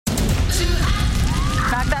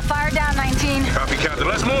Captain.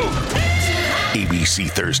 Let's move. ABC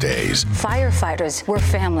Thursdays. Firefighters, we're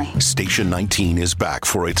family. Station 19 is back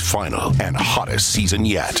for its final and hottest season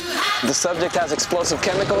yet. The subject has explosive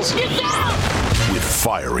chemicals. With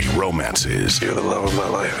fiery romances. You're the love of my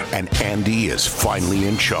life. And Andy is finally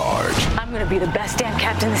in charge. I'm going to be the best damn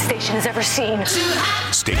captain the station has ever seen.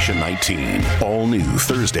 Station 19. All new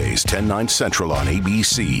Thursdays, 10/9 Central on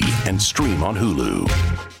ABC and stream on Hulu.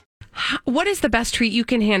 What is the best treat you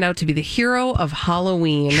can hand out to be the hero of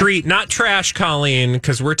Halloween? Treat, not trash, Colleen,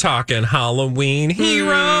 because we're talking Halloween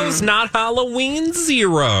heroes, not Halloween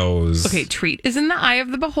zeros. Okay, treat is in the eye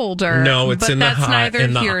of the beholder. No, it's but in that's the neither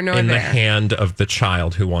here nor in there. the hand of the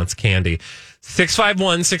child who wants candy.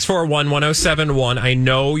 651-641-1071. I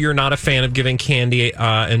know you're not a fan of giving candy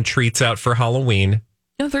and treats out for Halloween.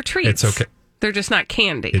 No, they're treats. It's okay. They're just not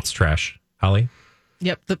candy. It's trash. Holly?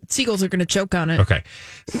 Yep, the seagulls are going to choke on it. Okay.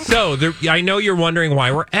 So I know you're wondering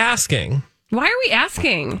why we're asking. Why are we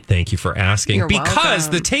asking? Thank you for asking. You're because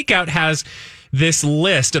welcome. the takeout has this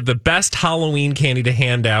list of the best Halloween candy to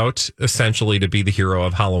hand out, essentially to be the hero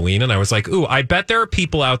of Halloween. And I was like, ooh, I bet there are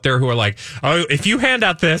people out there who are like, oh, if you hand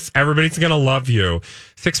out this, everybody's going to love you.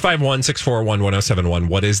 651-641-1071.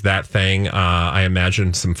 What is that thing? I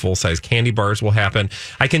imagine some full-size candy bars will happen.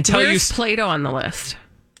 I can tell Where's Play-Doh on the list?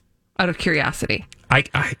 Out of curiosity.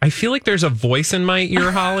 I feel like there's a voice in my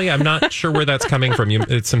ear, Holly. I'm not sure where that's coming from.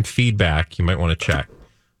 It's some feedback. You might want to check.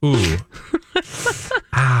 Ooh.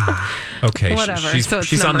 Okay. Whatever.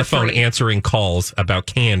 She's on the phone 3. answering calls about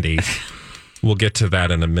candy. We'll get to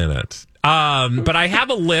that in a minute. But I have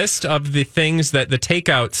a list of the things that the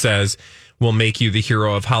takeout says will make you the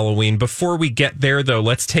hero of Halloween. Before we get there, though,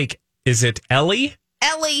 let's take, is it Ellie?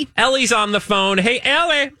 Ellie. Ellie's on the phone. Hey,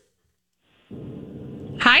 Ellie.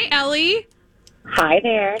 Hi, Ellie. Hi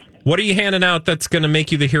there. What are you handing out that's going to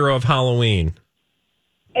make you the hero of Halloween?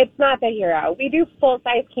 It's not the hero. We do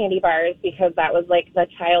full-size candy bars because that was like the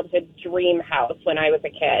childhood dream house when I was a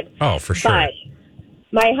kid. Oh, for sure. But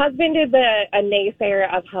my husband is a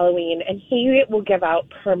naysayer of Halloween, and he will give out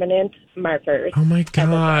permanent markers. Oh, my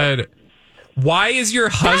God. Why is your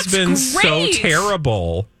husband so great. I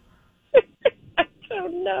terrible?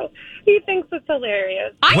 don't know. He thinks it's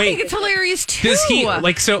hilarious. I Wait, think it's hilarious, too. Does he,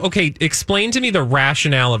 okay, explain to me the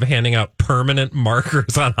rationale of handing out permanent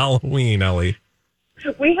markers on Halloween, Ellie.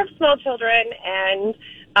 We have small children, and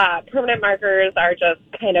permanent markers are just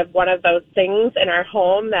kind of one of those things in our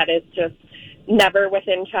home that is just never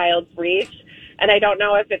within child's reach. And I don't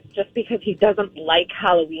know if it's just because he doesn't like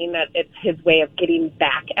Halloween that it's his way of getting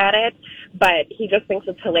back at it, but he just thinks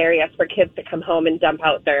it's hilarious for kids to come home and dump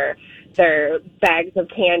out their bags of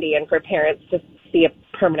candy and for parents to see a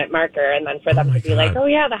permanent marker and then for them to be like, oh,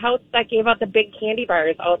 yeah, the house that gave out the big candy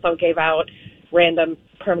bars also gave out random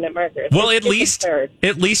permanent markers. Well, at least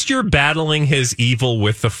you're battling his evil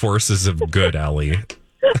with the forces of good, Ellie.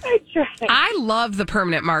 I try. I love the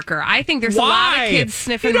permanent marker. I think there's a lot of kids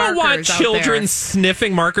sniffing markers. You don't want children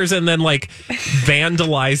sniffing markers and then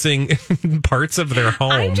vandalizing parts of their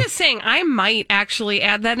home. I'm just saying I might actually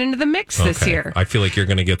add that into the mix this year. I feel like you're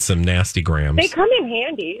going to get some nasty grams. They come in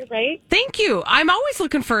handy, right? Thank you. I'm always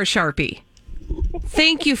looking for a Sharpie.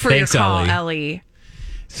 Thank you for your call, Ellie.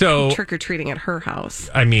 So trick-or-treating at her house.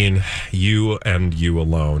 I mean, you and you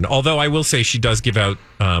alone. Although I will say she does give out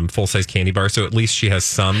full-size candy bars, so at least she has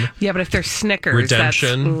some. Yeah, but if they're Snickers,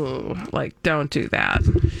 redemption. Don't do that.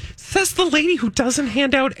 Says the lady who doesn't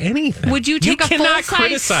hand out anything. Would you take a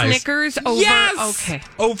full-size Snickers over? Yes! Okay.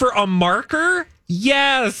 Over a marker?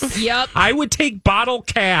 Yes. Yep. I would take bottle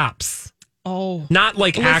caps. Oh. Not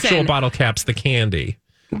actual bottle caps, the candy.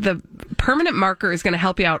 The permanent marker is going to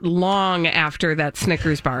help you out long after that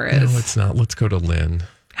Snickers bar is. No, it's not. Let's go to Lynn.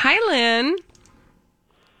 Hi, Lynn.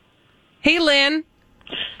 Hey, Lynn.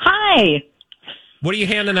 Hi. What are you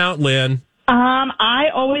handing out, Lynn? I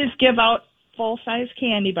always give out full-size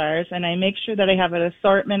candy bars, and I make sure that I have an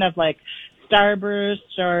assortment of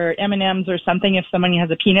Starburst or M&Ms or something if someone has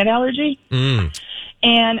a peanut allergy.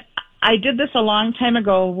 And I did this a long time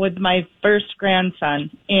ago with my first grandson,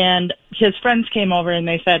 and his friends came over and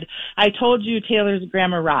they said, I told you Taylor's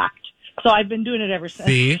grandma rocked. So I've been doing it ever since.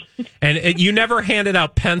 See? And you never handed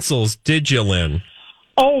out pencils, did you, Lynn?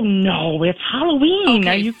 Oh, no, it's Halloween.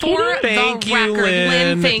 Are you kidding? Thank you,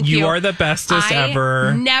 Lynn. Thank you. You are the bestest ever.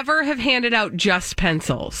 I never have handed out just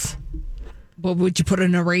pencils. Well, would you put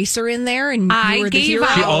an eraser in there and you were the hero?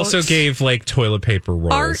 She also gave toilet paper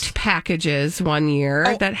rolls. Art packages one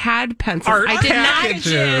year that had pencils.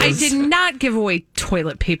 I did not give away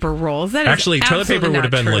toilet paper rolls. That actually is toilet paper would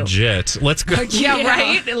have been true. legit. Let's go. Yeah,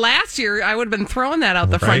 right. Last year I would have been throwing that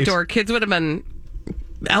out the front door. Kids would have been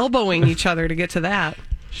elbowing each other to get to that.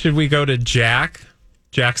 Should we go to Jack?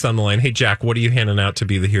 Jack's on the line. Hey, Jack, what are you handing out to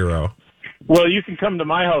be the hero? Well, you can come to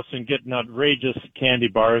my house and get an outrageous candy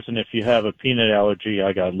bars, and if you have a peanut allergy,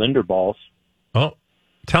 I got Linder balls. Oh,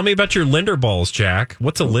 tell me about your Linder balls, Jack.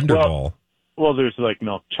 What's a Linder ball? Well, there's like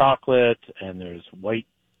milk chocolate, and there's white.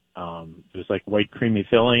 There's like white creamy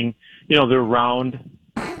filling. You know, they're round,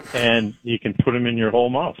 and you can put them in your whole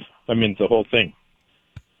mouth. I mean, the whole thing.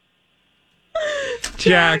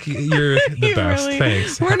 Jack, you're the best. Really,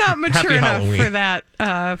 thanks. We're not mature enough for that.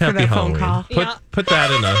 For that phone call. Put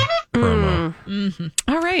that in a promo. Mm-hmm.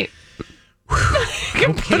 All right. You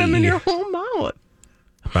can put them in your whole mouth.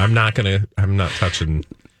 I'm not touching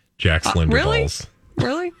Jack's Linder balls.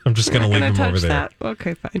 Really? I'm just going to leave them over there. That?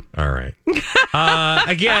 Okay, fine. All right.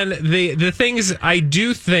 Again, the things I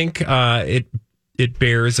do think it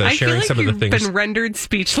bears sharing some of the things. You've been rendered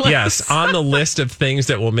speechless. Yes, on the list of things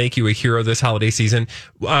that will make you a hero this holiday season.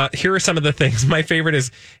 Here are some of the things. My favorite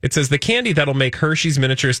is it says the candy that'll make Hershey's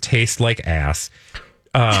miniatures taste like ass.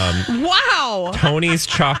 Wow. Tony's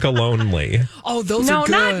Chocolonely. Oh, those are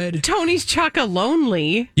good. Not Tony's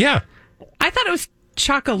Chocolonely. Yeah. I thought it was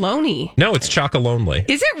Chocolonely. No, it's Chocolonely.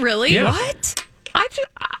 Is it really? Yeah. What?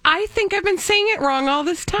 I think I've been saying it wrong all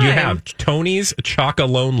this time. You have Tony's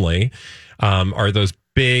Chocolonely. Are those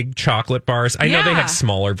big chocolate bars? I know they have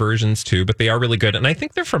smaller versions too, but they are really good. And I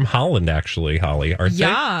think they're from Holland, actually, Holly, aren't they?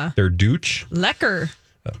 Yeah. They're Dooch. Lekker.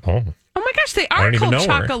 Oh my gosh, they are called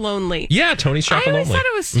Chocolonely. Yeah, Tony's Chocolonely. I always thought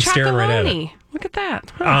it was Chocolonely. Look at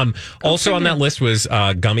that. Huh. Also on that list was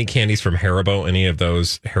gummy candies from Haribo. Any of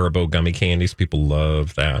those Haribo gummy candies? People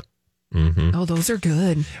love that. Mm-hmm. Oh, those are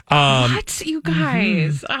good. What, you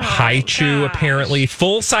guys? Mm-hmm. Hi-Chew, apparently.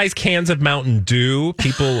 Full-size cans of Mountain Dew.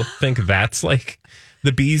 People think that's like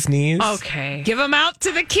the bee's knees. Okay. Give them out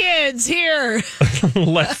to the kids here.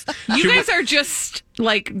 You guys are just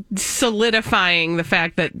like solidifying the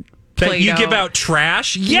fact that Play-Doh, that you give out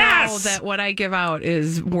trash? Yes! No, that what I give out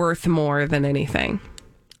is worth more than anything.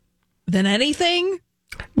 Than anything?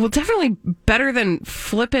 Well, definitely better than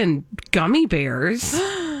flipping gummy bears.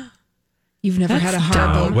 You've never had a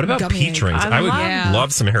Haribo. What about peach rings? I would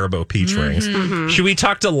love some Haribo peach rings. Mm-hmm. Should we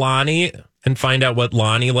talk to Lonnie and find out what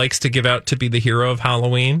Lonnie likes to give out to be the hero of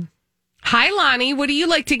Halloween? Hi, Lonnie. What do you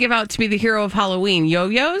like to give out to be the hero of Halloween?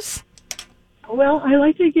 Yo-yos? Well, I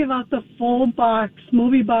like to give out the full box,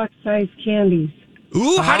 movie box size candies.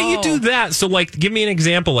 Ooh, how do you do that? So, like, give me an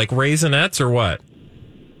example, like Raisinets or what?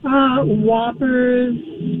 Whoppers,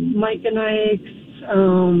 Mike and Ike's,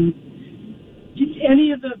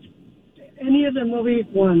 any of the movie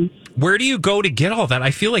ones. Where do you go to get all that?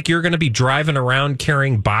 I feel like you're going to be driving around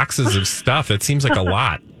carrying boxes of stuff. It seems like a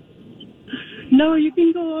lot. No, you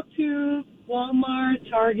can go up to Walmart,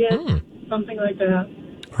 Target, something like that.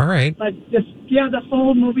 All right. But just, the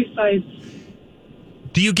full movie size.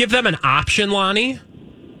 Do you give them an option, Lonnie?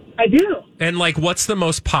 I do. And, like, what's the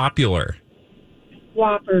most popular?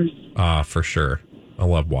 Whoppers. For sure. I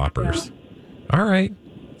love Whoppers. Yeah. All right.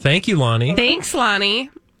 Thank you, Lonnie. Thanks, Lonnie.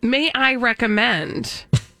 May I recommend?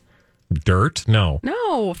 Dirt? No.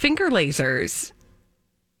 No, finger lasers.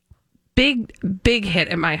 Big hit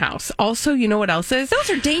at my house. Also, you know what else is? Those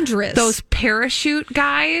are dangerous. Those parachute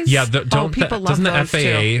guys. Yeah, doesn't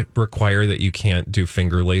the FAA require that you can't do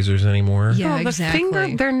finger lasers anymore? Yeah, exactly. The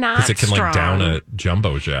finger, they're not because it can strong. like down a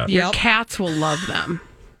jumbo jet. Your cats will love them.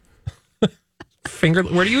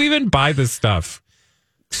 Where do you even buy this stuff?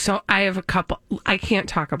 So I have a couple. I can't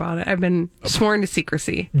talk about it. I've been sworn to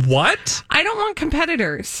secrecy. What? I don't want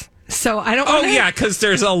competitors. So I don't. Oh yeah, because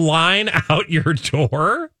there's a line out your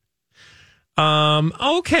door.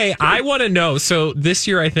 Okay, I want to know. So this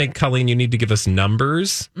year, I think, Colleen, you need to give us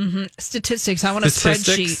numbers. Mm-hmm. Statistics. I want a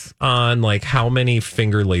spreadsheet on like how many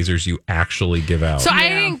finger lasers you actually give out. So I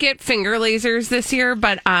didn't get finger lasers this year,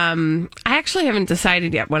 but I actually haven't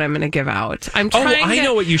decided yet what I'm going to give out. I'm trying. I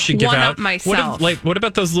know what you should give out. Myself. What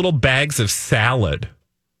about those little bags of salad?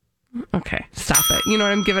 Okay, stop it. You know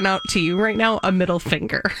what I'm giving out to you right now? A middle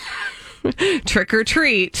finger. Trick or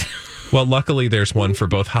treat. Well, luckily, there's one for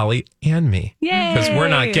both Holly and me. Yay! Because we're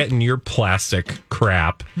not getting your plastic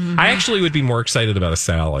crap. Mm-hmm. I actually would be more excited about a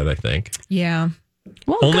salad, I think. Yeah.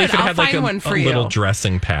 Well, only good. if it had like a little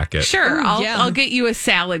dressing packet. Sure. I'll get you a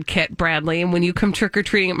salad kit, Bradley. And when you come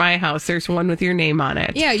trick-or-treating at my house, there's one with your name on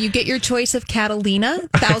it. Yeah, you get your choice of Catalina,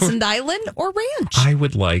 Thousand Island, or Ranch. I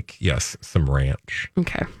would like, some ranch.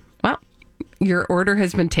 Okay. Well, your order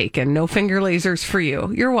has been taken. No finger lasers for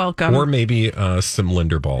you. You're welcome. Or maybe some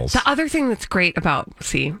Linder balls. The other thing that's great about,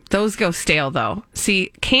 those go stale, though.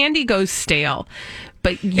 See, candy goes stale.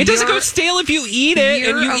 But it doesn't go stale if you eat it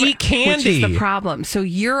and you eat candy. Which is the problem. So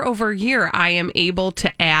year over year, I am able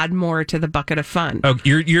to add more to the bucket of fun. Oh,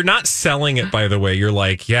 you're not selling it, by the way. You're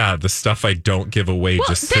like, yeah, the stuff I don't give away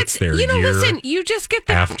just sits there listen, you just get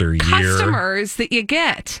the after customers that you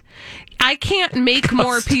get. I can't make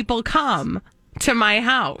more people come to my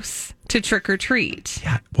house to trick or treat.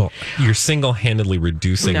 Yeah, well, you're single-handedly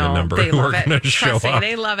reducing the number who are going to show up.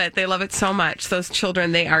 They love it. They love it so much. Those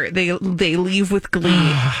children, they leave with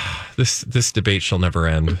glee. This debate shall never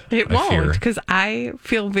end. It won't, because I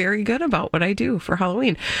feel very good about what I do for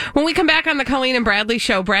Halloween. When we come back on the Colleen and Bradley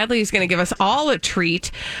show, Bradley is going to give us all a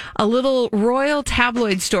treat, a little royal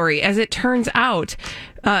tabloid story. As it turns out,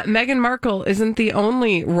 Meghan Markle isn't the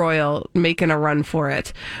only royal making a run for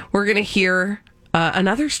it. We're going to hear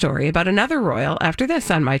another story about another royal after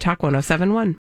this on My Talk 107.1.